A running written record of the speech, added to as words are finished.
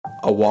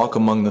A walk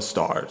among the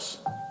stars,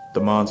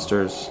 the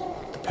monsters,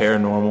 the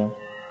paranormal,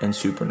 and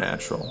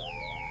supernatural.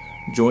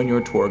 Join your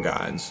tour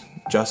guides,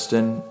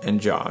 Justin and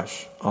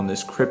Josh, on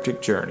this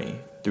cryptic journey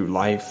through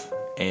life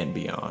and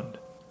beyond.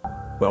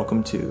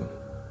 Welcome to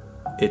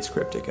It's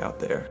Cryptic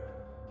Out There.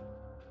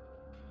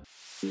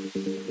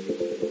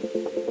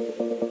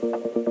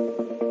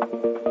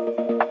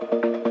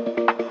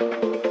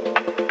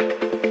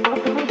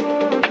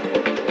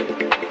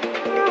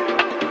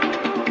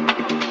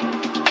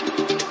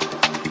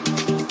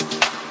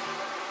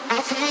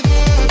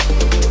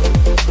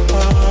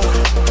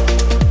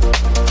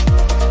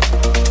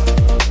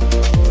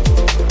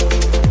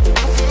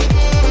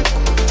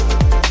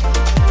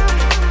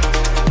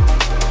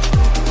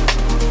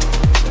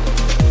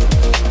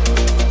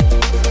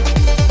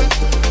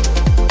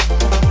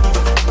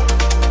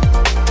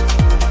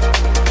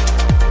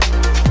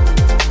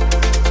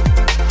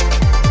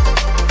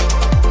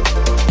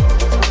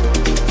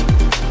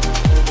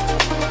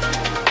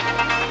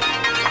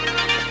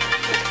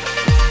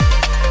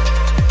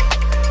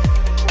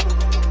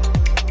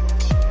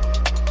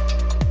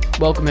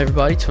 Welcome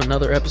everybody to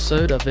another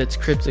episode of It's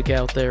Cryptic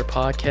Out There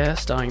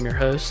podcast. I am your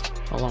host,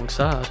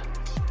 alongside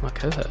my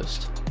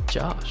co-host,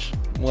 Josh.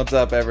 What's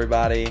up,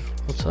 everybody?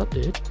 What's up,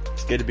 dude?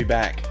 It's good to be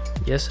back.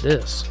 Yes, it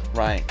is.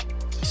 Right.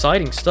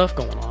 Exciting stuff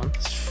going on.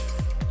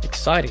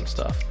 Exciting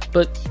stuff,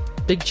 but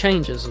big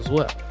changes as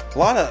well. A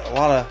lot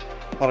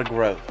of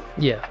growth.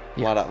 Yeah.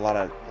 A lot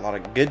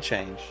of good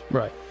change.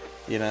 Right.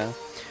 You know.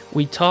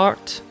 We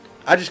talked.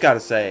 I just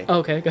gotta say.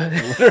 Okay, go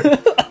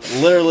ahead.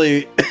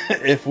 Literally,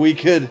 if we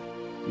could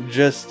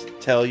just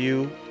tell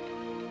you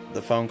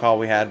the phone call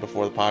we had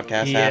before the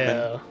podcast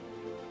happened.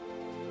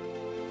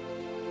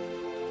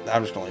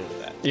 I'm just gonna leave it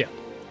at that. Yeah.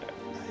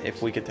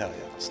 If we could tell you.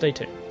 Stay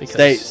tuned.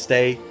 Because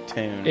stay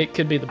tuned. It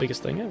could be the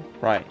biggest thing ever.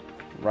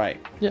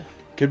 Right. Yeah.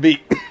 Could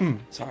be.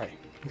 Sorry.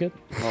 Good.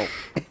 Oh,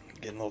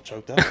 getting a little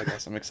choked up. I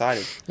guess I'm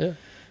excited. Yeah.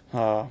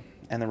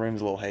 And the room's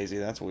a little hazy.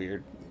 That's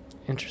weird.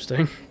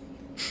 Interesting.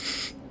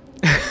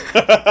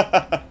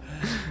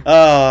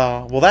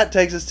 Well, that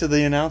takes us to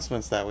the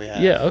announcements that we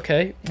have. Yeah,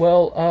 okay.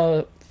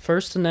 Well,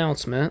 first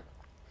announcement.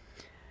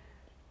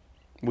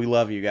 We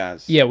love you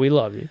guys. Yeah, we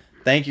love you.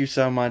 Thank you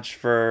so much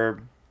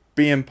for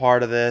being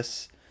part of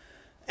this.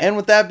 And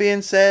with that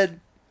being said,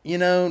 you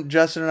know,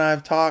 Justin and I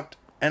have talked,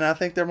 and I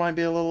think there might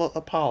be a little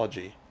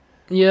apology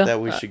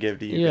that we should give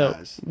to you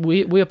guys.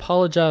 We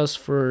apologize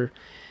for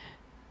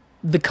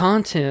the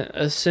content,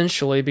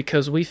 essentially,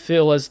 because we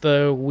feel as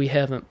though we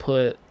haven't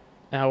put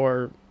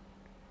our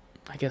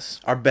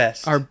best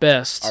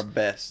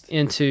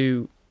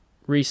into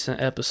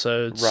recent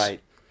episodes. Right.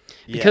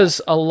 Yeah.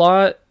 Because a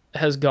lot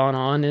has gone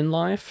on in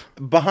life.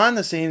 Behind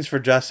the scenes for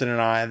Justin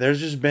and I, there's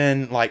just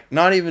been, like,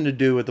 not even to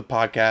do with the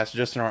podcast,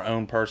 just in our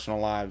own personal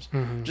lives.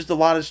 Mm-hmm. Just a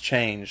lot has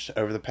changed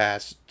over the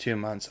past 2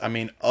 months. I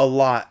mean, a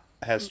lot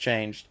has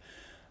changed.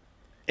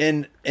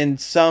 In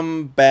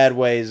some bad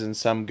ways and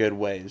some good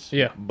ways.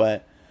 Yeah.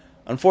 But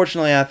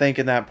unfortunately, I think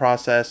in that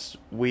process,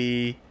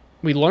 we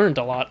learned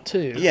a lot,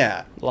 too.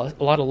 Yeah. A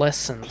lot of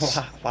lessons.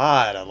 A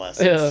lot of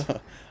lessons. Yeah.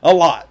 A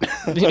lot.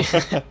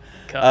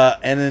 God.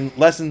 And then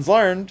lessons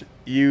learned,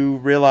 you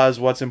realize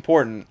what's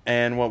important.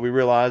 And what we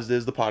realized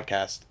is the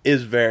podcast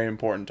is very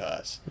important to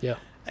us. Yeah.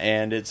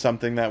 And it's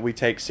something that we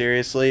take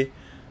seriously.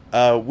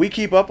 We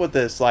keep up with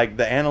this, like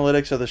the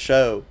analytics of the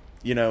show.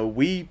 You know,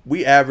 we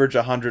average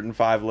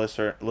 105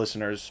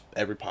 listeners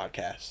every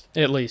podcast.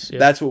 At least, yeah.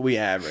 That's what we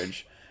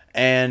average.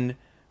 And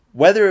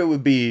whether it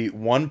would be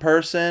one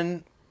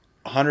person,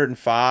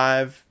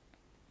 105,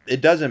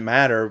 it doesn't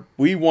matter.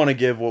 We want to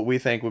give what we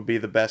think would be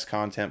the best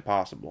content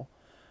possible.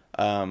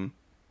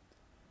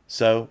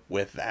 So,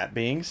 with that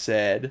being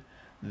said,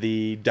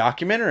 the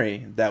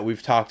documentary that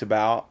we've talked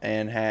about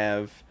and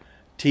have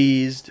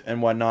teased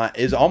and whatnot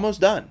is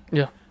almost done.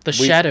 Yeah. The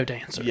Shadow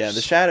Dancers. Yeah,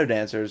 the Shadow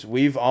Dancers.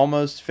 We've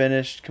almost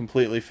finished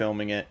completely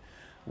filming it.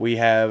 We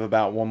have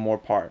about one more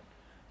part.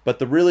 But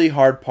the really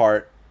hard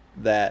part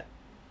that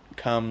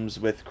comes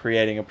with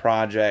creating a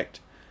project,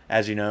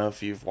 as you know,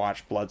 if you've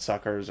watched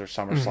Bloodsuckers or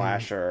Summer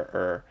Slasher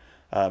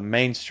or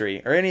Main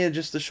Street or any of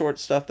just the short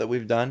stuff that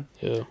we've done,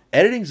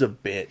 editing's a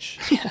bitch.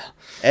 Yeah.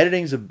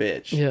 Editing's a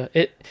bitch.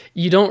 Yeah.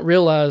 You don't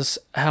realize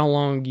how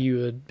long you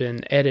had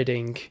been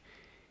editing,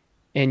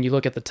 and you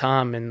look at the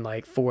time and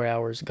like 4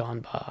 hours gone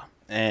by.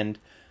 And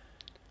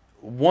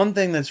one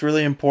thing that's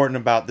really important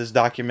about this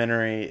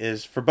documentary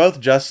is for both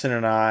Justin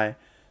and I,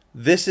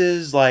 this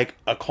is like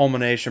a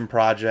culmination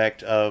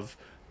project of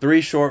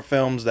 3 short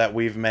films that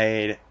we've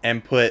made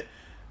and put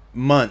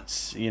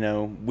months. You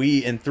know,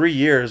 in 3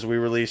 years, we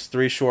released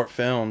 3 short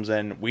films,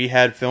 and we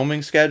had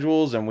filming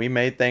schedules and we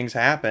made things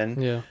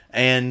happen. Yeah.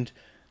 And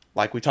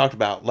like we talked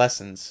about,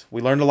 lessons.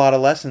 We learned a lot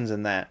of lessons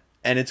in that.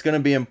 And it's going to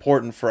be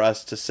important for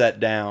us to sit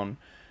down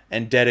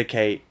and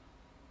dedicate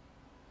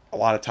a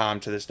lot of time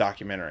to this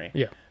documentary.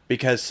 Yeah.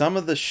 Because some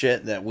of the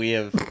shit that we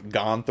have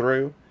gone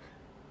through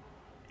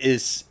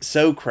is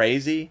so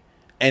crazy.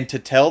 And to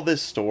tell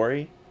this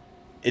story,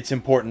 it's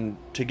important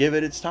to give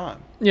it its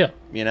time. Yeah.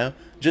 You know?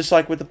 Just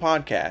like with the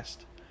podcast.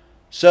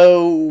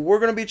 So we're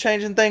going to be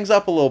changing things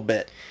up a little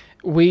bit.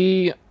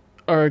 We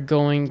are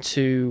going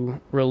to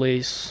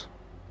release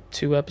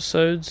 2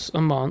 episodes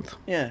a month.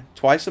 Yeah,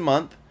 twice a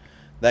month.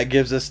 That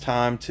gives us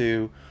time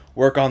to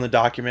work on the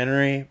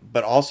documentary,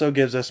 but also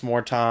gives us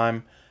more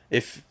time.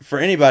 If for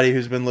anybody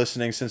who's been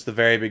listening since the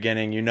very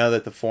beginning, you know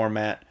that the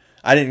format,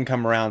 I didn't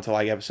come around to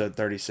like episode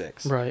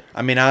 36. Right.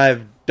 I mean,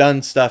 I've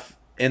done stuff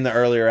in the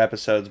earlier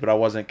episodes, but I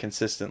wasn't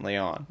consistently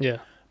on. Yeah.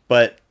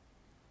 But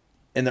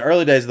in the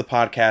early days of the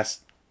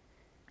podcast,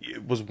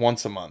 it was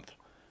once a month.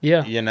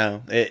 Yeah. You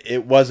know,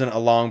 it wasn't a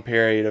long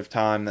period of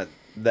time that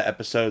the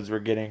episodes were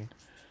getting,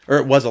 or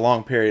it was a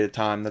long period of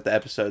time that the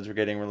episodes were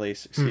getting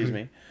released. Excuse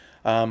me.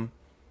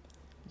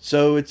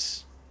 So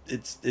it's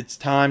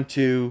time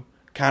to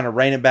kind of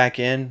rein it back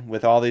in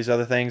with all these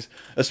other things,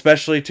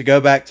 especially to go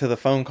back to the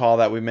phone call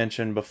that we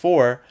mentioned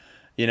before.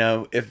 You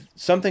know, if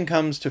something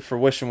comes to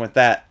fruition with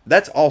that,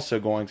 that's also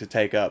going to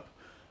take up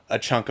a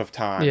chunk of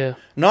time. Yeah.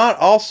 Not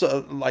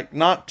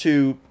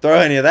to throw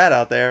any of that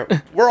out there.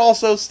 We're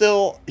also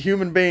still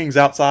human beings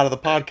outside of the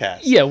podcast.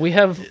 Yeah, we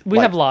have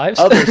lives.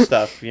 Other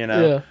stuff, you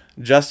know. Yeah.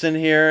 Justin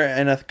here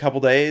in a couple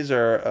days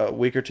or a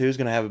week or two is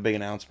going to have a big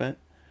announcement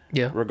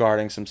Yeah.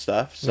 regarding some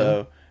stuff.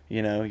 So,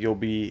 you know, you'll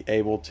be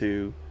able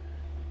to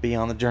be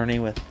on the journey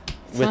with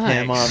him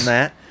Thanks. on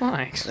that.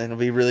 Thanks. And it'll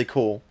be really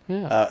cool.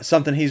 Yeah.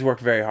 Something he's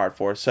worked very hard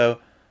for. So,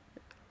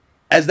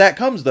 as that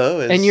comes, though...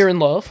 And you're in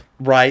love.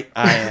 Right,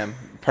 I am.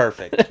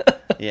 Perfect.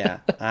 Yeah,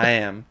 I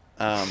am.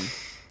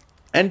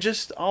 And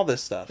just all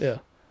this stuff. Yeah.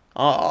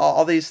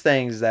 All these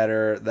things that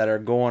are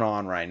going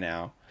on right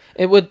now.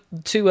 And with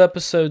 2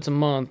 episodes a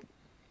month,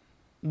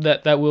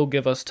 that will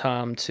give us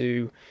time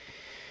to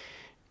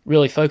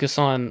really focus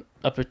on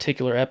a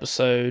particular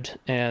episode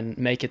and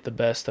make it the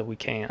best that we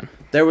can.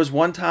 There was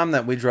one time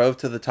that we drove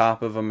to the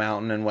top of a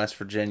mountain in West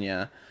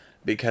Virginia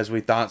because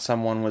we thought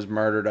someone was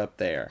murdered up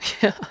there.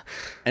 Yeah.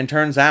 And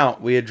turns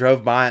out we had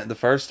drove by it the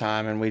first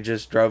time and we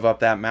just drove up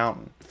that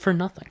mountain. For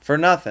nothing. For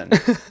nothing.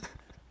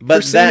 But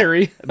For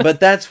scenery. But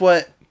that's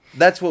what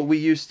we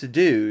used to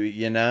do,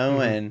 you know?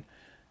 And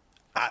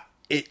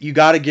you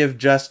got to give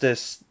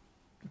justice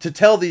to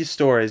tell these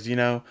stories, you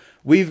know?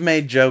 We've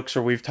made jokes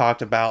or we've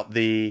talked about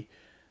the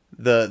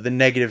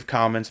negative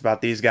comments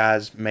about these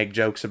guys make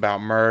jokes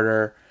about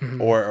murder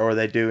or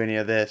they do any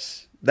of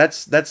this.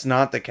 That's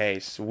not the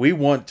case. We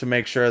want to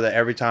make sure that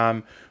every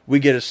time we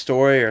get a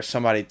story or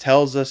somebody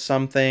tells us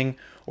something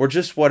or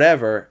just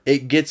whatever,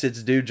 it gets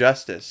its due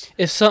justice.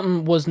 If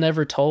something was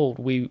never told,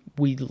 we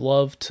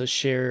love to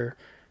share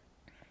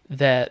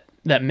that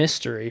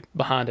mystery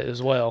behind it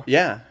as well.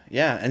 Yeah.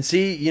 And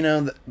see, you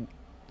know,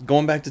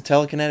 going back to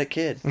Telekinetic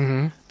Kid,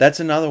 that's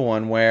another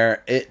one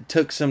where it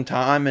took some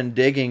time and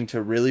digging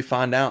to really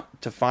find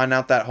out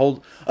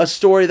that a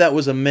story that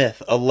was a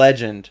myth, a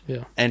legend,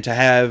 and to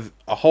have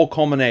a whole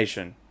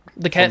culmination.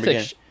 The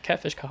catfish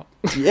cop.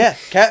 Yeah,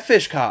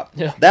 catfish cop.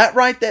 Yeah. That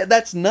right there,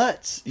 that's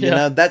nuts. You Yeah.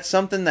 know, that's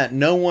something that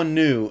no one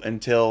knew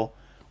until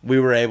we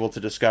were able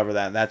to discover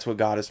that. That's what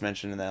God has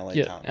mentioned in the LA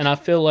Times. And I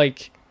feel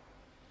like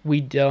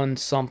we done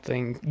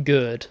something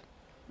good.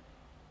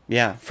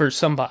 Yeah. For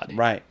somebody.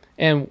 Right.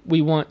 And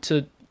we want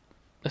to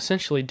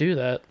essentially do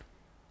that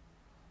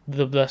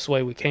the best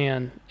way we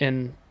can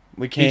in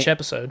each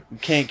episode. We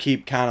can't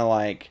keep kind of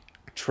like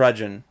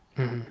trudging,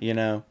 you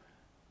know.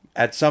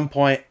 At some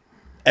point,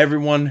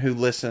 everyone who's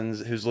listening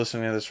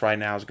to this right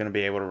now is going to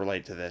be able to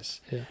relate to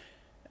this. Yeah.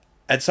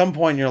 At some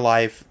point in your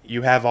life,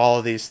 you have all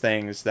of these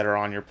things that are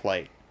on your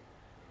plate.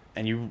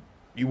 And you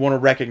want to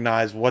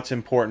recognize what's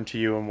important to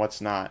you and what's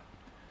not.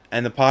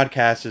 And the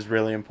podcast is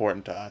really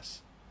important to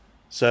us.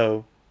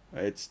 So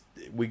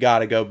we got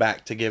to go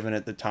back to giving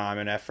it the time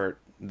and effort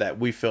that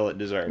we feel it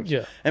deserves.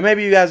 Yeah. And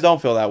maybe you guys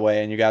don't feel that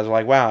way and you guys are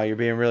like, wow, you're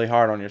being really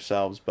hard on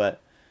yourselves. But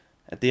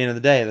at the end of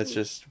the day, that's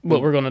just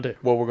what we're going to do.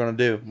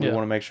 We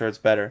want to make sure it's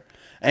better.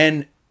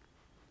 And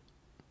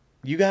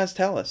you guys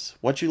tell us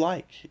what you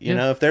like. You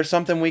know, if there's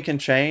something we can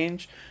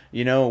change,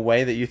 you know, a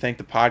way that you think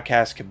the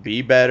podcast could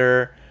be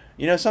better,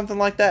 you know, something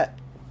like that.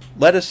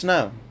 Let us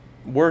know.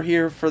 We're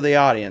here for the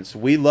audience.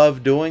 We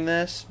love doing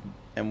this.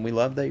 And we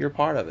love that you're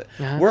part of it.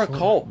 Absolutely. We're a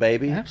cult,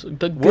 baby.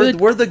 Absolutely.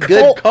 We're the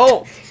good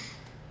cult.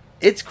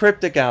 It's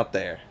cryptic out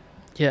there.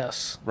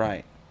 Yes.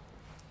 Right.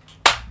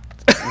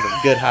 A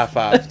good high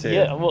five, too.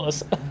 Yeah, it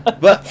was.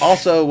 But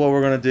also what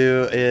we're going to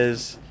do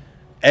is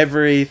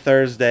every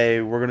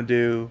Thursday we're going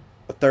to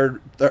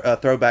do a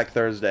Throwback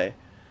Thursday.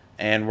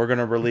 And we're going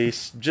to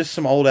release just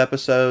some old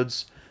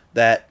episodes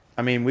that,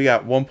 I mean, we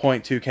got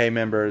 1.2K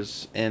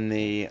members in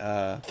the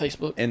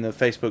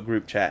Facebook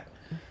group chat.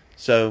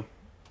 So...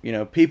 you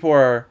know,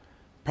 people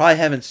probably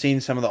haven't seen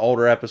some of the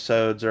older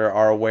episodes or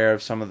are aware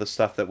of some of the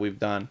stuff that we've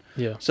done.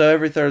 Yeah. So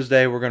every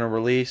Thursday we're going to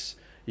release.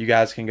 You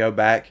guys can go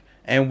back.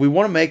 And we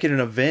want to make it an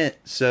event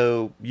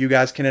so you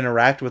guys can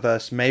interact with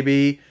us.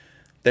 Maybe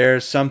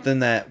there's something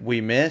that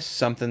we missed,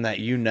 something that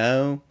you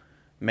know.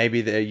 Maybe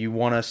that you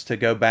want us to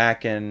go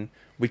back and...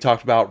 we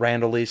talked about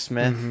Randall Lee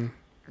Smith.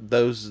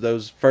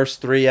 Those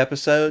first 3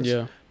 episodes.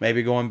 Yeah.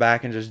 Maybe going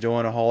back and just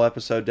doing a whole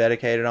episode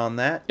dedicated on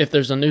that. If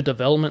there's a new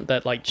development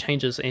that like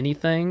changes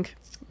anything,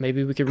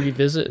 maybe we could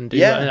revisit and do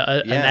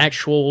Yeah, an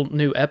actual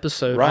new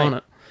episode Right. on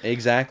it.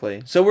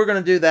 Exactly. So we're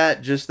going to do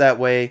that just that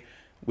way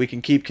we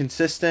can keep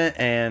consistent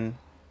and,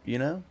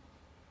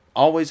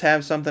 always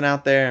have something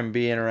out there and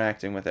be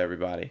interacting with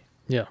everybody.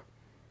 Yeah.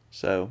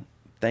 So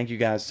thank you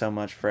guys so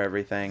much for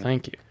everything.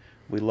 Thank you.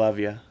 We love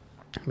you.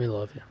 We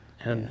love you.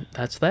 And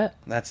that's that.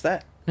 That's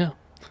that. Yeah.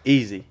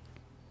 Easy.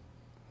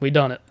 We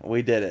done it.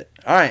 We did it.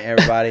 All right,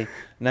 everybody.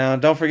 Now,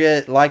 don't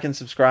forget, like and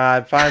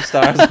subscribe. 5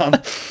 stars on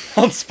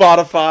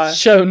Spotify.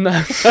 Show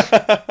notes.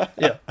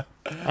 Yeah.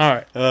 All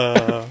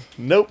right.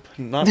 Nope,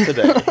 not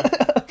today.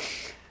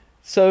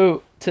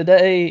 So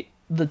today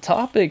the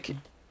topic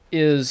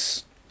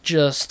is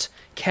just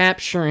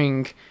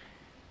capturing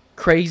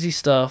crazy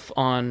stuff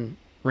on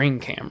Ring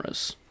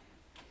cameras.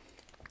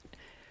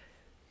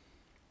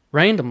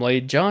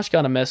 Randomly, Josh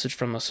got a message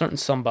from a certain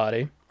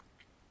somebody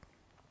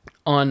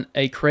on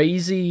a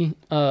crazy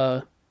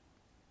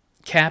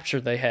capture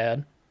they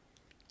had,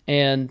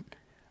 and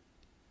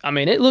I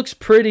mean it looks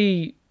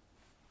pretty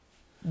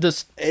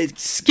It's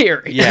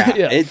scary. yeah,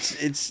 Yeah.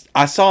 it's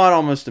I saw it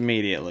almost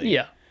immediately.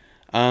 Yeah.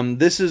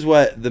 This is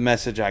what the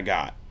message I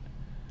got.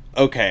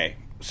 Okay,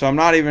 so I'm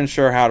not even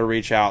sure how to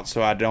reach out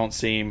so I don't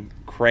seem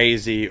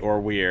crazy or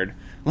weird.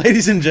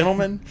 Ladies and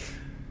gentlemen,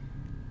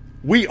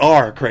 we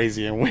are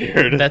crazy and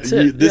weird. That's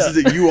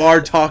it. You are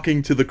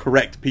talking to the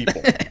correct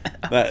people.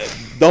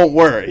 Don't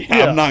worry.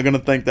 Yeah. I'm not going to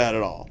think that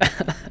at all.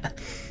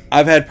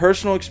 I've had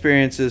personal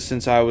experiences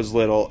since I was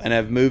little and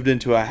have moved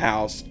into a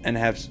house and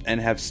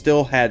have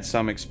still had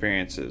some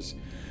experiences.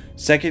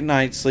 Second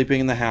night sleeping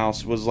in the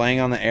house, was laying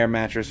on the air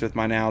mattress with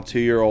my now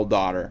 2-year-old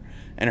daughter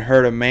and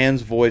heard a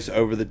man's voice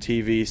over the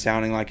TV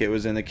sounding like it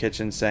was in the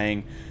kitchen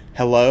saying,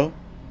 "Hello?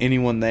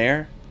 Anyone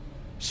there?"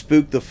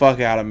 Spooked the fuck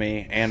out of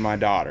me and my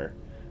daughter.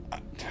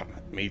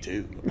 Me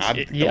too. I'm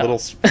a little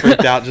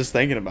freaked out just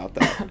thinking about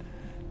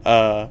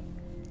that.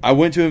 I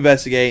went to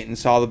investigate and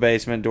saw the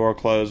basement door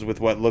closed with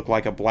what looked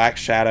like a black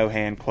shadow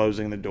hand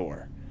closing the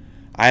door.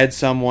 I had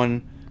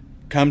someone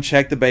come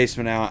check the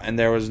basement out, and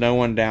there was no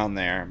one down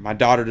there. My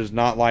daughter does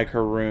not like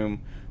her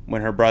room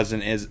when her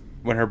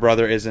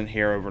brother isn't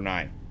here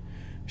overnight.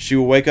 She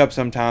will wake up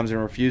sometimes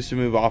and refuse to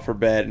move off her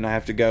bed, and I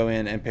have to go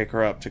in and pick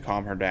her up to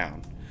calm her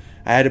down.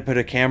 I had to put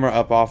a camera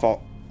up off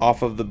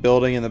of the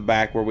building in the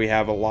back where we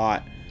have a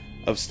lot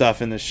of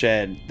stuff in the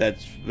shed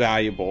that's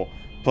valuable,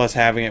 plus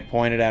having it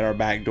pointed at our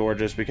back door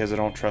just because I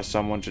don't trust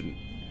someone to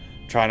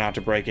try not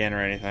to break in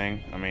or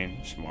anything. I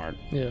mean, smart.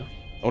 Yeah.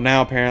 Well,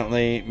 now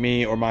apparently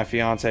me or my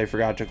fiance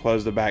forgot to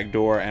close the back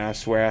door, and I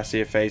swear I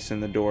see a face in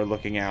the door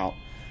looking out.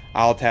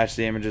 I'll attach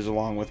the images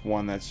along with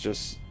one that's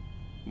just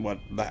what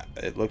that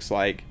it looks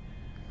like.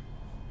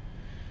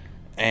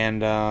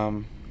 And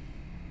I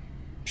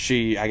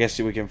guess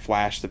we can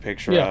flash the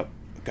picture up.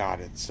 God,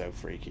 it's so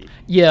freaky.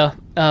 Yeah.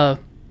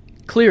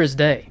 Clear as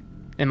day,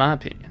 in my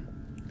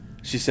opinion.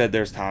 She said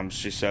there's times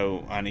she's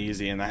so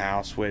uneasy in the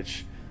house,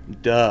 which,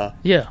 duh.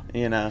 Yeah.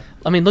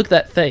 I mean, look at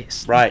that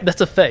face. Right.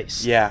 That's a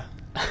face. Yeah.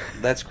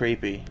 That's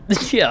creepy.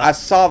 Yeah. I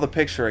saw the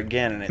picture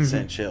again and it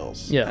sent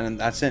chills. Yeah.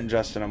 And I sent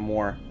Justin a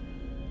more,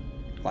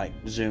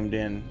 zoomed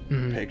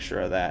in picture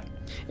of that.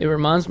 It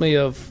reminds me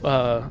of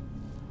the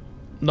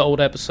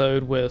old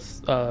episode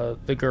with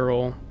the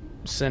girl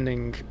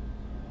sending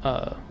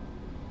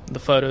the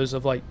photos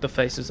of, the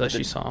faces that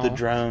she saw. The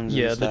drones.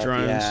 Yeah, and stuff. the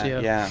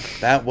drones. Yeah.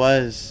 That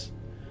was...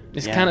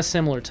 It's kind of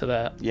similar to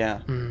that.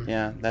 Yeah.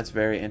 Yeah, that's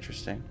very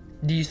interesting.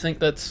 Do you think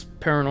that's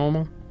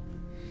paranormal?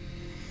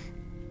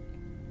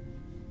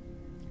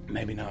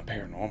 Maybe not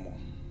paranormal.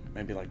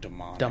 Maybe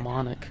demonic.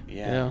 Demonic.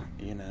 Yeah.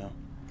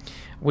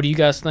 What do you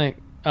guys think?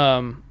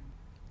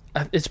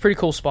 It's pretty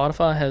cool.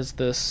 Spotify has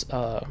this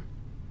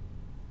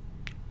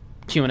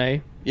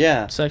Q&A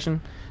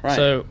section. Right.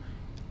 So,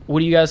 what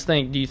do you guys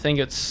think? Do you think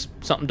it's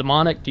something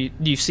demonic? Do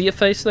you see a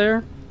face there?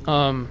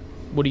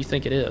 What do you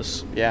think it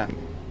is? Yeah.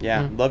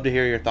 Love to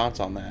hear your thoughts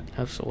on that.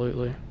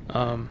 Absolutely.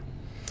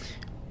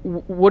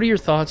 What are your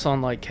thoughts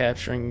on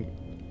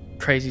capturing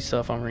crazy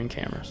stuff on Ring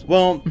cameras?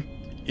 Well,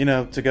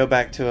 to go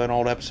back to an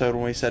old episode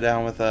when we sat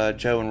down with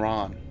Joe and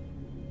Ron.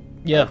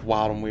 Yeah. Of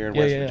Wild and Weird,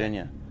 West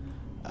Virginia.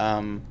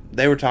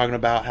 They were talking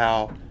about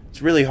how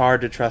it's really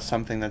hard to trust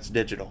something that's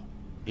digital.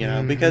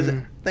 Because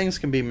things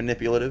can be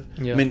manipulative.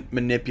 Yeah.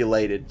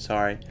 Manipulated,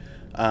 sorry.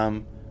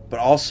 But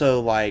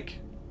also,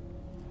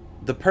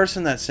 the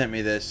person that sent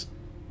me this,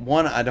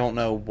 one, I don't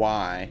know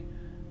why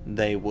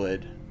they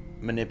would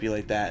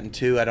manipulate that, and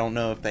two, I don't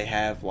know if they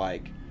have,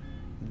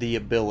 the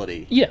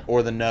ability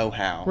or the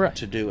know-how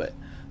to do it.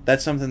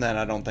 That's something that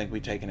I don't think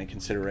we take into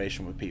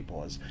consideration with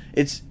people.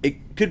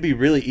 It could be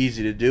really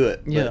easy to do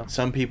it, but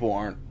some people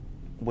aren't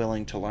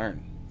willing to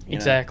learn.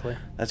 Exactly.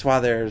 That's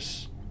why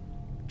there's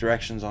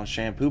directions on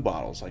shampoo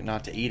bottles,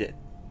 not to eat it.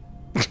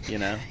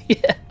 Yeah.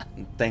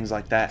 Things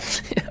like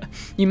that. Yeah.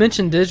 You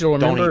mentioned digital.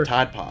 Remember? Don't eat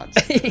Tide Pods.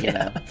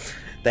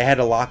 They had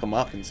to lock them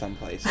up in some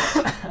places.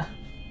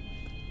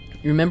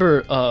 You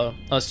remember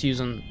us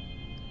using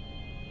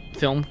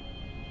film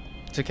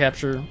to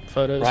capture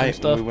photos and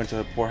stuff? When we went to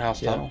the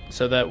poorhouse tunnel.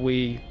 So that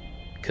we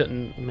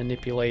couldn't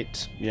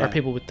manipulate, Yeah. or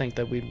people would think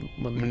that we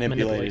manipulate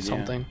Manipulated,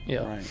 something.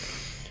 Yeah. Right.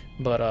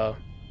 But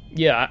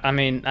yeah, I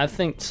mean, I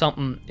think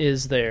something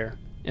is there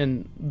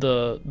in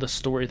the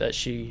story that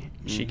she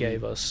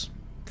gave us,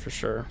 for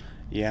sure.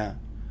 Yeah.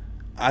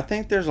 I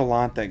think there's a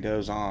lot that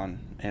goes on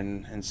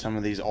in some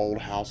of these old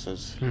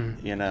houses,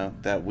 you know,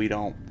 that we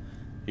don't...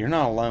 You're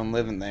not alone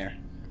living there,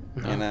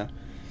 you know.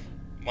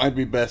 Might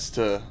be best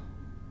to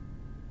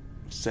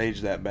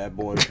sage that bad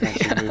boy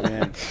once you move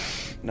in,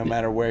 no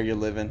matter where you're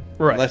living.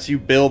 Right. Unless you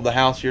build the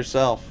house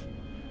yourself,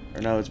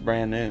 or no, it's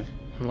brand new.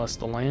 Unless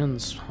the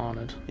land's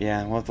haunted.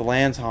 Yeah, well, if the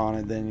land's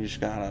haunted, then you just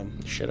gotta...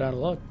 Shit out of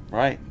luck.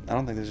 Right. I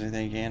don't think there's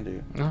anything you can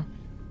do. No.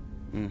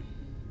 Mm.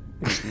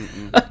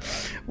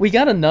 We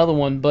got another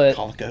one, but...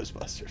 Call the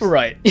Ghostbusters.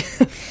 Right.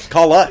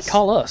 Call us.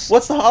 Call us.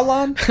 What's the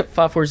hotline?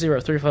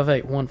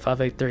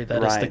 540-358-1583.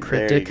 That is the Right,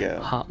 cryptic there you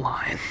go.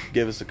 hotline.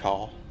 Give us a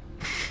call.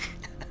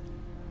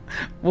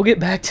 We'll get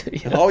back to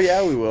you. Oh,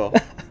 yeah, we will.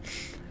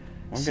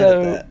 I'm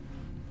So, good at that.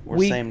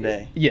 We're same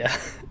day. Yeah.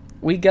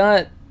 We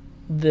got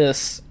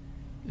this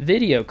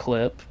video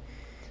clip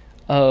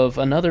of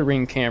another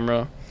Ring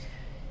camera.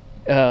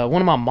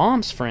 One of my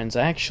mom's friends,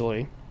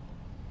 actually.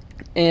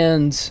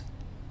 And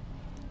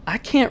I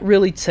can't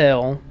really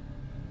tell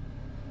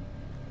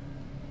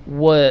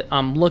what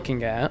I'm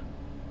looking at.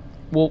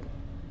 Well,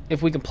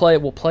 if we can play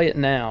it, we'll play it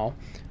now.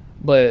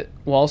 But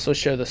we'll also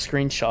show the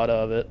screenshot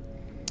of it.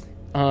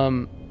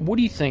 What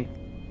do you think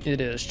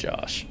it is,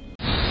 Josh?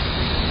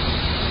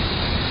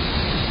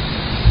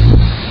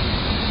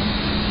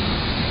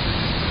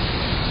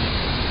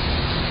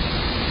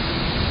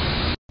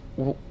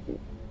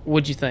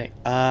 What'd you think?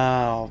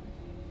 Oh,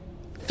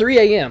 3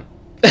 a.m.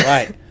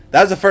 right.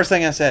 That was the first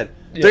thing I said.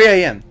 Yeah. 3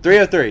 a.m.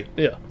 3:03.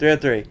 Yeah.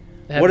 3:03.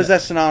 Have What is that.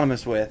 that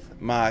synonymous with?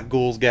 My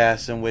ghouls,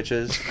 gas, and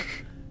witches.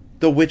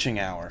 The witching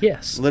hour.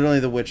 Yes. Literally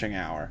the witching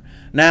hour.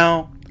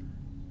 Now,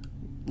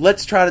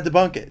 let's try to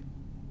debunk it.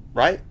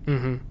 Right?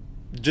 Mm-hmm.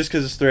 Just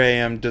because it's 3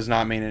 a.m. does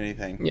not mean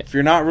anything. Yeah. If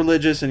you're not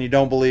religious and you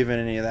don't believe in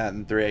any of that,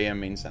 then 3 a.m.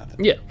 means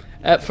nothing. Yeah.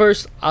 At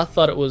first, I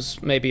thought it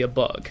was maybe a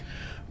bug.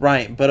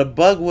 Right, but a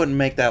bug wouldn't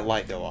make that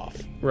light go off.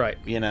 Right.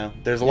 You know,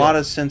 there's a lot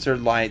of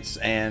censored lights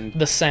and...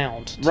 The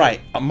sound. too.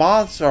 Right.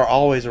 Moths are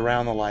always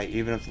around the light,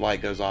 even if the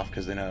light goes off,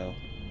 because they know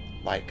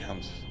light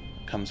comes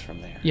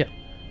from there. Yeah.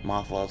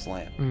 Moth loves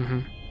lamp. Mm-hmm.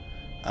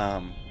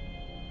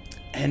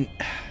 And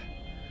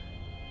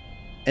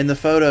in the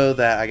photo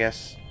that I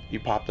guess you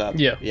popped up...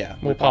 Yeah. Yeah.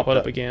 We'll we pop popped it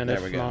up again There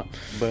if we go. not.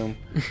 Boom.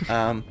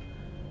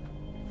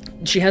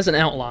 She has an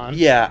outline.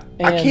 Yeah.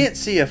 I And- can't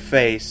see a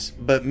face,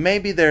 but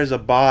maybe there's a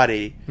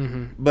body.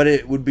 Mm-hmm. But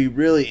it would be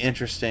really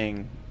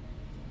interesting,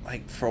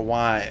 like, from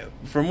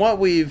what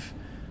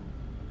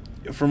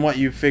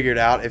you've figured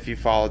out, if you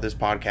follow this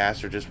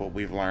podcast, or just what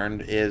we've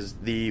learned, is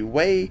the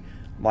way,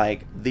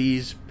 like,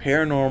 these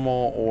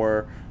paranormal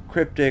or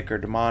cryptic or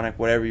demonic,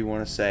 whatever you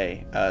want to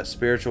say,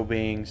 spiritual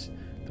beings,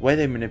 the way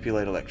they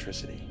manipulate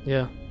electricity,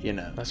 Yeah. you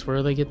know. That's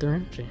where they get their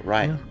energy.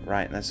 Right, Yeah.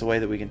 right. And that's the way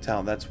that we can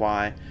tell. That's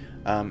why,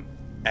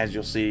 as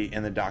you'll see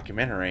in the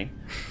documentary,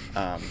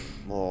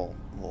 little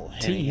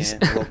Tease.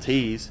 little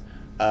tease,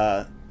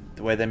 the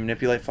way they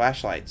manipulate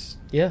flashlights.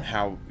 Yeah.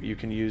 How you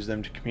can use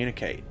them to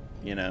communicate.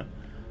 You know,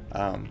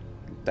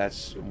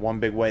 that's one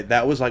big way.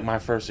 That was like my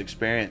first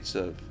experience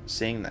of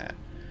seeing that.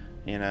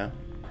 You know,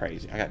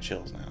 crazy. I got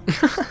chills now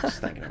just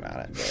thinking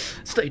about it.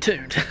 But, Stay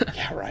tuned.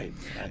 yeah, right.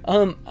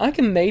 I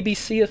can maybe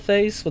see a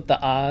face with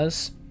the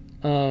eyes.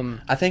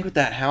 I think with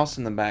that house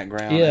in the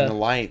background Yeah. and the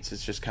lights,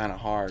 it's just kind of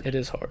hard. It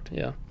is hard.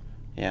 Yeah.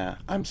 Yeah,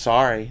 I'm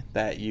sorry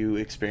that you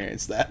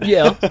experienced that.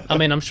 Yeah. I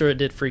mean, I'm sure it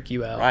did freak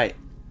you out. Right.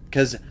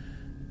 Because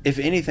if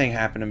anything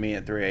happened to me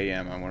at 3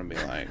 a.m., I'm going to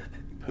be like,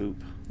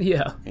 poop.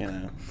 Yeah. You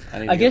know?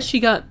 need I to guess go. she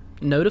got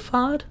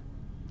notified.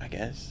 I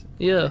guess.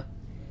 Yeah.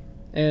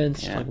 And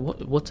she's Yeah. like,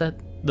 what's at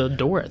the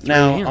door at 3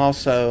 Now, a.m.?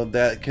 also,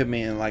 that could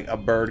mean, like, a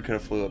bird could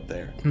have flew up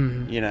there.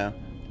 Mhm. You know?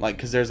 Like,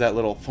 because there's that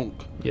little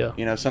thunk. Yeah.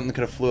 You know, something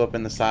could have flew up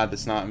in the side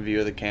that's not in view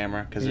of the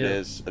camera, because Yeah. it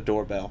is a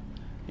doorbell.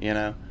 You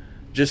know?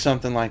 Just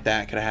something like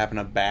that could have happened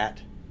to a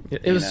bat.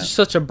 It was know. just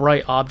such a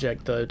bright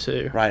object, though,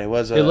 too. Right, it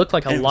was It looked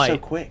like a and it was so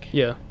light. quick.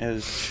 Yeah. It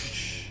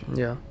was...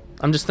 Yeah.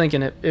 I'm just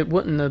thinking it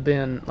wouldn't have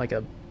been like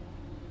a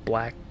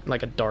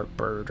dark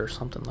bird or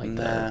something like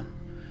Nah. that.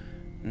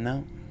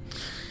 No.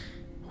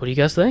 What do you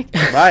guys think?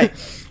 Right.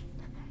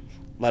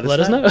 Let Let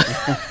us know.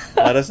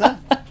 Let us know.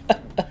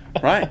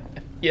 Right.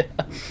 Yeah.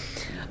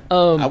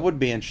 I would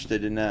be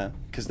interested to know,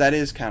 because that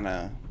is kind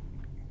of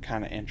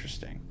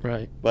interesting.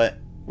 Right. But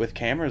with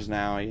cameras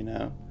now, you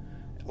know,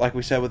 like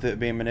we said with it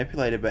being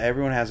manipulated, but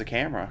everyone has a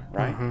camera,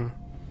 right? Mm-hmm.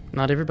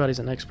 Not everybody's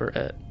an expert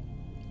at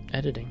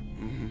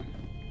editing.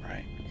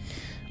 Right.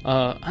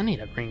 I need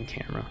a Ring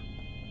camera.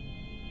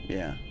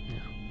 Yeah.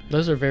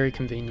 Those are very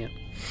convenient.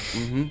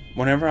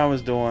 Whenever I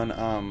was doing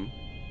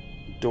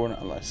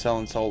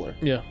selling solar,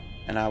 Yeah.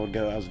 and I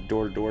was a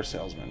door-to-door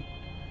salesman,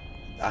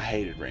 I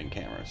hated Ring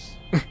cameras.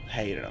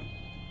 Hated them.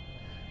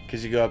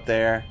 Because you go up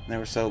there, and they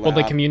were so loud. Will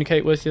they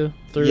communicate with you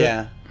through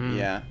Yeah, it?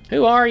 yeah.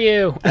 Who are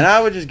you? And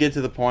I would just get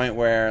to the point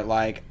where,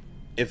 like,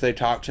 if they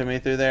talked to me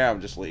through there, I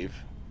would just leave.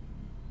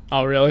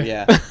 Oh, really?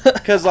 Yeah,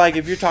 because like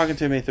if you're talking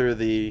to me through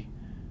the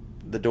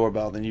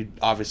doorbell, then you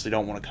obviously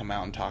don't want to come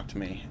out and talk to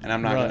me, and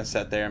I'm not Right. going to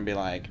sit there and be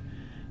like,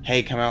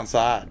 "Hey, come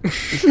outside."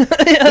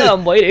 Yeah,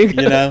 I'm waiting.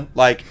 You know,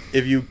 like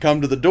if you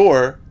come to the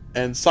door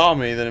and saw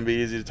me, then it'd be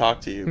easy to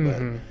talk to you.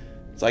 But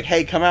it's like,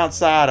 "Hey, come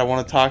outside. I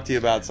want to talk to you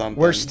about something."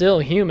 We're still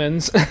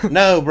humans.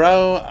 No,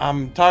 bro.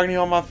 I'm talking to you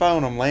on my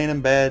phone. I'm laying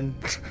in bed.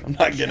 I'm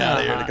not getting out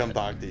of here to come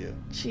talk to you.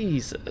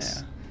 Jesus.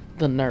 Yeah.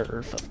 The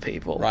nerve of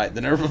people. Right,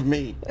 the nerve of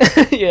me.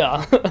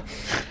 Yeah.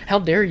 How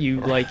dare you,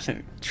 like,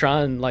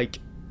 try and, like,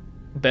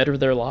 better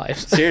their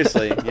lives?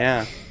 Seriously,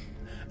 yeah.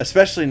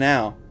 Especially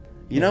now.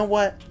 You know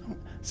what?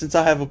 Since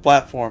I have a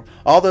platform,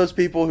 all those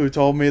people who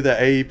told me that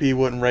AEP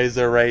wouldn't raise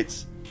their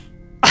rates,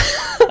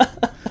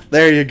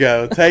 there you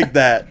go. Take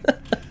that.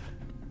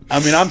 I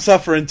mean, I'm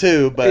suffering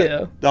too, but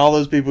Yeah. all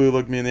those people who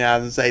look me in the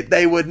eyes and say,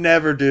 they would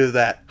never do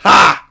that.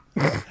 Ha!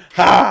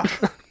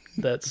 Ha!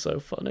 That's so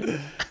funny.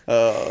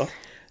 Uh,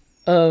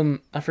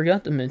 I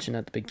forgot to mention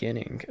at the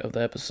beginning of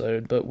the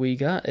episode, but we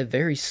got a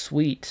very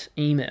sweet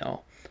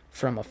email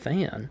from a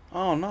fan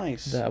oh,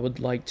 nice. that I would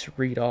like to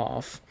read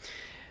off.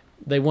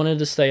 They wanted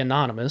to stay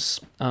anonymous.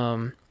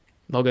 I'll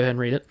go ahead and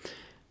read it.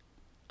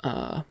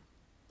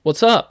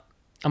 What's up?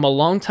 I'm a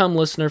long-time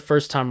listener,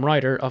 first-time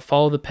writer. I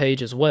follow the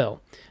page as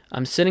well.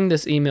 I'm sending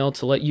this email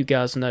to let you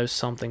guys know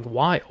something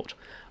wild.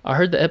 I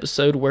heard the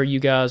episode where you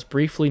guys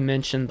briefly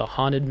mentioned the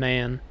Haunted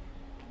Man,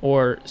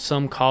 or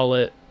some call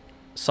it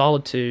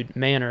Solitude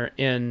Manor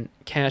in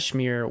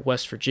Kashmir,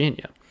 West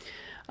Virginia.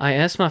 I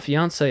asked my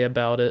fiance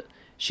about it.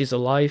 She's a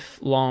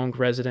lifelong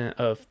resident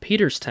of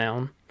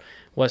Peterstown,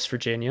 West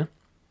Virginia.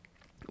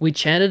 We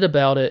chatted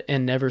about it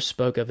and never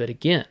spoke of it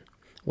again.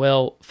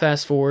 Well,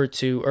 fast forward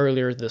to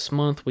earlier this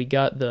month, we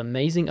got the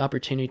amazing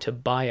opportunity to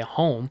buy a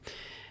home.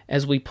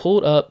 As we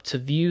pulled up to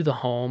view the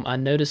home, I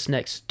noticed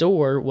next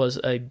door was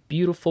a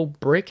beautiful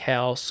brick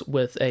house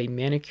with a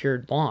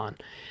manicured lawn.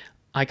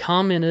 I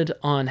commented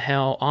on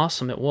how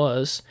awesome it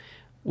was.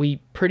 We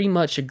pretty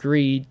much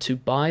agreed to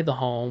buy the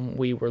home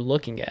we were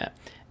looking at.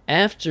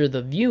 After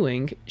the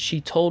viewing,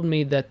 she told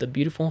me that the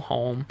beautiful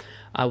home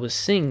I was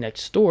seeing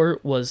next door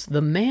was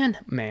the Man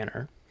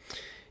Manor.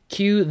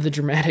 Cue the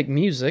dramatic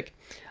music.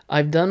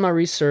 I've done my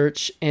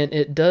research, and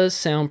it does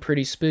sound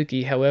pretty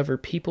spooky. However,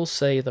 people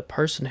say the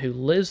person who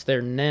lives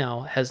there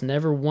now has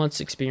never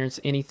once experienced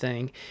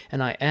anything,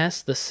 and I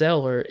asked the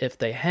seller if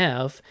they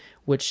have,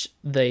 which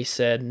they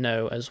said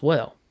no as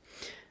well.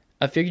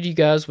 I figured you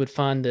guys would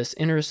find this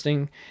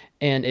interesting,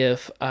 and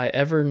if I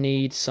ever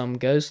need some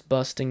ghost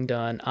busting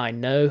done, I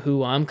know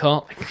who I'm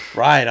calling.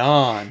 Right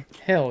on.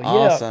 Hell yeah.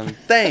 Awesome.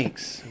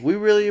 Thanks. We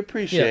really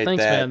appreciate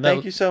thanks, that. man.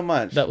 Thank you so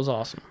much. That was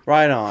awesome.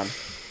 Right on.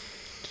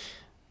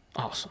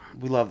 Awesome.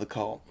 We love the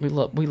cult. We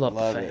love the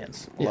Love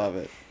fans. it. Love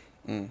it.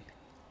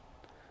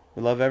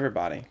 We love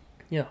everybody.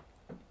 Yeah.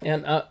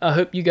 And I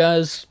hope you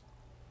guys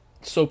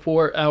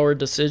support our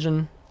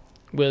decision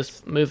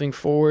with moving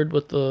forward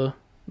with the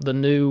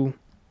new,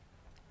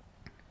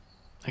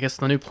 I guess,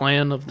 the new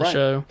plan of the Right.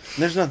 show.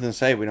 There's nothing to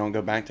say we don't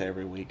go back to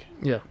every week.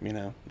 Yeah. You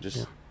know, just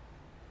Yeah.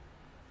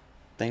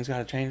 things got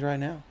to change right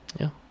now.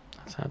 Yeah.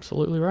 That's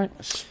absolutely right.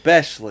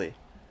 Especially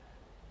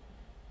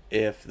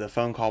if the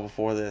phone call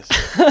before this.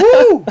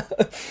 Woo!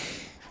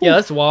 Yeah,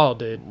 that's wild,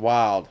 dude.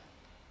 Wild.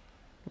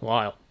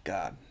 Wild.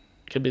 God.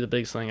 Could be the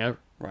biggest thing ever.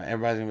 Right.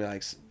 Everybody's going to be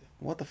like,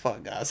 what the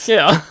fuck, guys?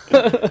 Yeah.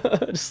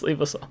 Just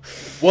leave us all.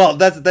 Well,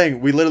 that's the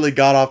thing. We literally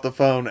got off the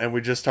phone and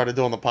we just started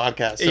doing the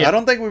podcast. So Yeah. I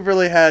don't think we've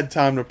really had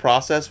time to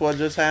process what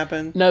just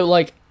happened. No,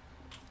 like,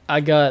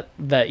 I got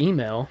that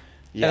email,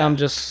 and I'm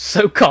just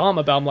so calm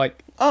about it. I'm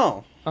like,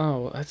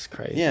 Oh, that's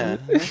crazy. yeah.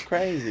 That's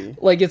crazy.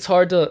 Like, it's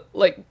hard to,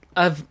 like,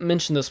 I've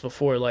mentioned this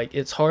before, like,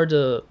 it's hard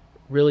to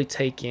really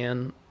take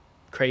in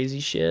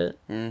crazy shit.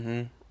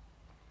 Mm-hmm.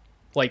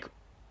 Like,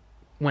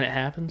 when it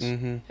happens.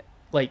 Mm-hmm.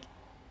 Like,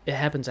 it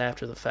happens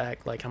after the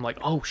fact. Like, I'm like,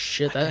 oh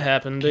shit, that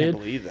happened, Can't dude.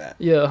 believe that.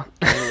 Yeah.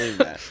 Can't believe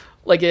that.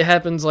 Like, it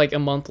happens like a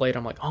month later.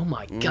 I'm like, oh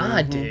my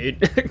god,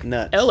 dude.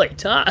 Nuts. LA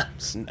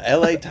Times.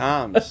 LA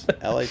Times.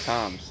 LA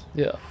Times.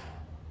 Yeah.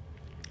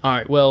 All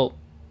right, well,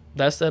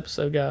 that's the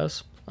episode,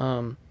 guys.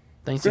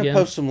 Thanks We're going again. to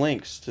post some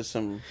links to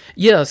some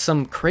Yeah,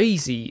 some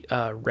crazy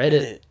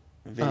Reddit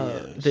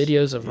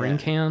videos of Yeah. ring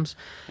cams.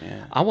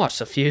 Yeah. I watched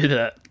a few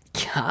that,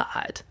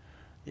 God,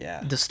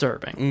 Yeah.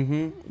 disturbing.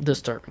 Mm-hmm.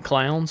 Disturbing.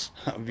 Clowns.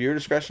 Viewer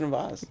discretion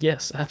advised.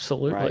 Yes,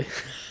 absolutely. Right.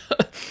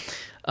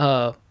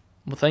 Well,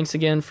 thanks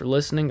again for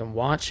listening and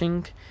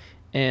watching,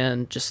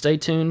 and just stay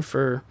tuned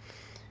for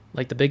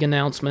like the big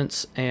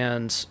announcements,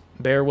 and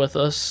bear with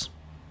us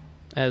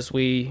as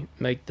we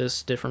make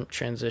this different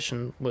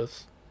transition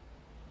with.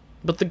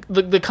 But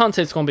the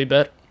content's gonna be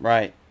better.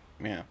 Right.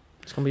 Yeah.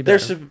 It's gonna be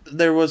better.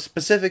 There was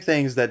specific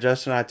things that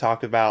Justin and I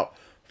talked about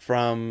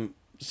from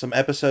some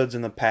episodes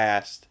in the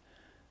past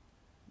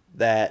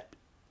that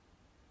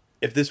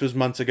if this was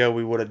months ago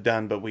we would have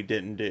done, but we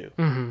didn't do,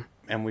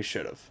 and we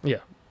should have. Yeah.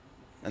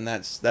 And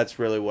that's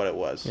really what it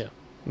was. Yeah.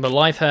 But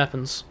life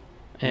happens,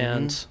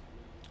 and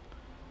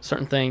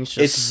certain things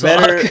just It's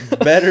suck.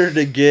 better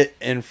to get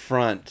in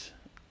front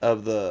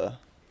of the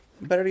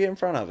better to get in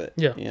front of it.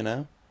 Yeah. You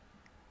know?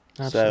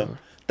 Absolutely. So,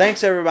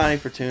 thanks everybody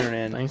for tuning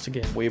in. Thanks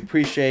again. We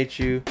appreciate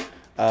you.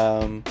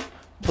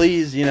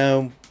 Please, you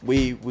know,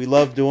 we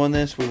love doing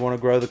this. We want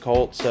to grow the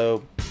cult.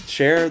 So,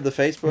 share the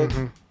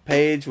Facebook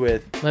page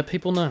with, let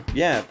people know.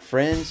 yeah,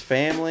 friends,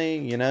 family.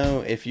 You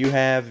know, if you're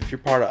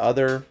part of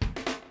other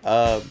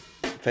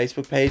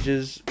Facebook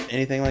pages,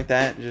 anything like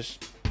that,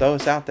 just throw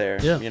us out there.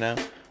 Yeah. You know,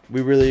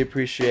 we really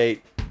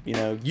appreciate, you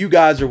know, you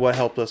guys are what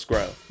helped us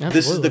grow. Absolutely.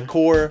 This is the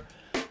core.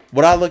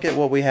 What I look at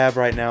what we have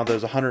right now,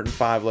 those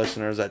 105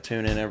 listeners that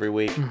tune in every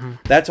week,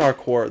 that's our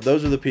core.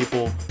 Those are the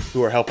people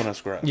who are helping us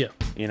grow. Yeah.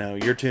 You know,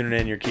 you're tuning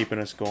in, you're keeping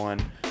us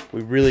going.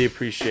 We really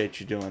appreciate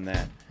you doing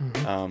that.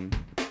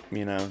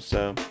 You know,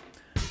 so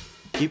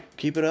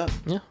keep it up.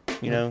 Yeah.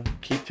 You know,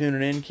 keep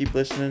tuning in, keep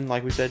listening.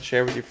 Like we said,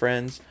 share with your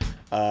friends.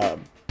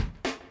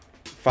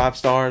 5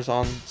 stars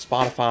on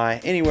Spotify,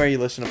 anywhere you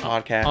listen to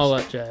podcasts. All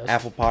that jazz.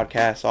 Apple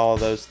Podcasts, all of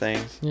those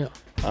things. Yeah.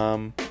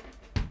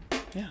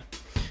 Yeah.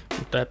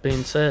 With that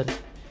being said,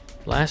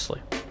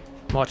 lastly,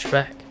 watch your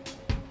back.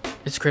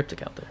 It's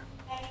cryptic out there.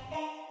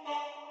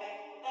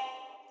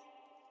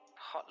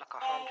 Hot like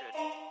 100.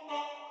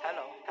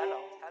 Hello, hello,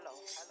 hello,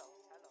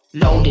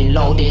 hello.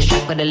 Loading,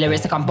 strike with the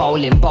lyrics like I'm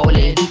bowling.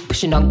 Keep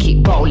pushing on,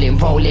 keep rolling.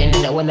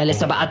 And when I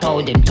listen, but I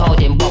told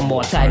him one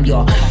more time.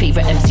 Your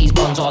favorite MCs,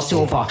 bronze or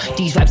silver.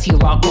 These raps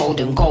here are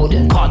golden.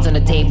 Cards on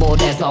the table,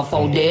 there's no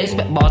folding.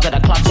 Spit bars at the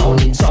club,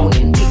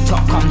 zoning.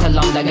 TikTok come to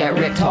London, get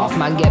ripped off.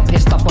 Man get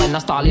pissed off when I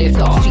start lift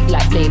off. Sweet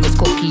like flavors,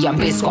 cookie and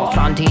biscuit.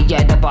 Round here,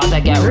 yeah, the bars I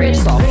get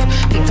ripped off.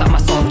 Picked up my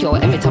song, yo,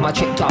 every time I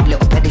tripped up.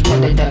 Little petty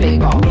the big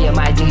bop. Me and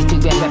my G's do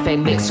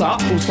everything mix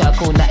up. Full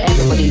circle, that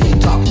everybody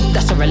linked up.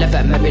 That's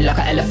irrelevant, memory like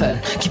an elephant.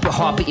 Keep it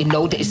hard, but you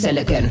know that it's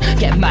elegant.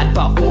 Get mad,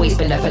 but always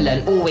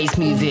benevolent. Always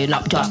moving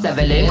up, just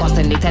leveling.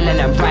 Constantly telling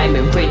them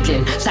rhyming,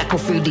 riddling. Cycle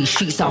through these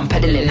streets, I'm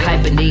pedaling.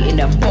 Hibernating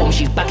and boom,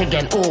 she's back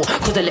again. Oh,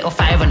 cause a little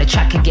fire on the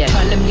track again.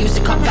 Turn the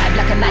music up, vibe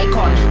like an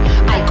icon.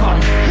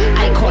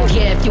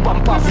 Yeah, if you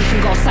want buff, we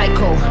can go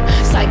psycho.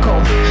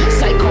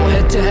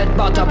 Head to head,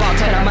 bout turn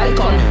a mic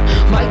on.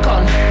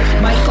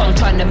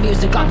 Turn the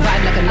music up,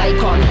 vibe like an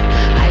icon.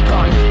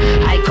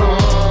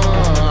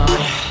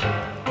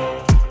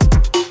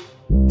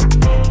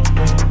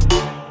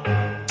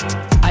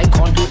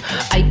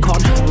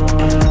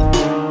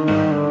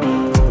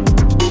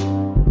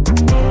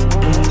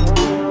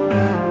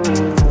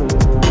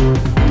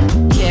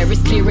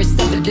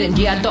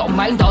 Yeah, I don't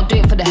mind, I'll do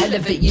it for the hell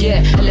of it,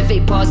 yeah.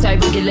 Elevate bars, I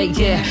regulate,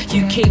 yeah.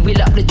 UK,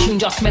 wheel up the tune,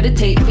 just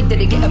meditate. If it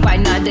didn't get it by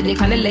now, then it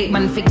kinda late.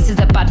 Man thinks he's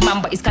a bad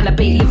man, but he's kinda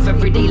bait. Live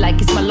every day like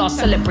it's my last,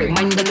 celebrate.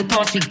 Mind on the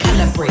task, we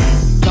calibrate.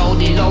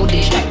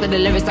 Loaded, strike with the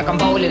lyrics like I'm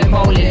bowling.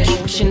 Keep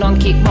pushing on,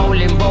 keep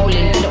rolling.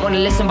 Didn't wanna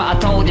listen, but I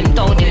told him.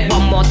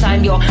 One more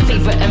time, your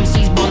favorite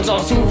MCs, bronze or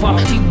silver.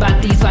 Too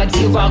bad, these vibes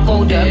here are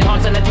golden.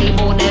 Cards on the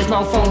table, there's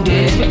no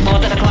folding. Spit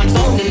bars at the club,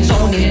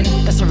 zoning.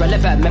 That's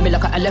irrelevant, memory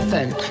like an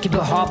elephant. Keep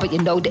it hard, but you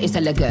know that it's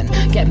elegant.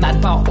 Get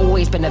mad, but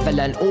always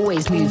benevolent.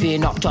 Always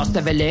moving up, just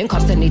leveling.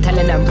 Constantly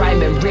telling them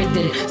rhyming,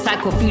 riddling.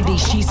 Cycle through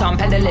these sheets, I'm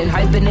pedaling.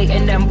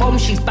 Hibernating them boom,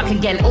 she's back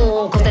again.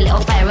 Oh, cause a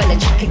little fire on the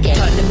track again.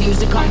 Turn the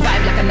music on,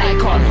 vibe like an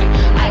icon.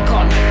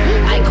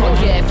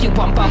 Yeah, if you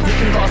want buff, we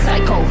can go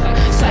psycho.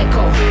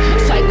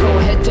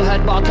 Head to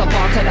head, bar to the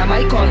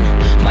mic on.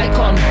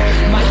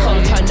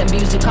 Turn the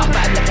music up,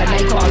 vibe like an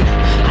icon.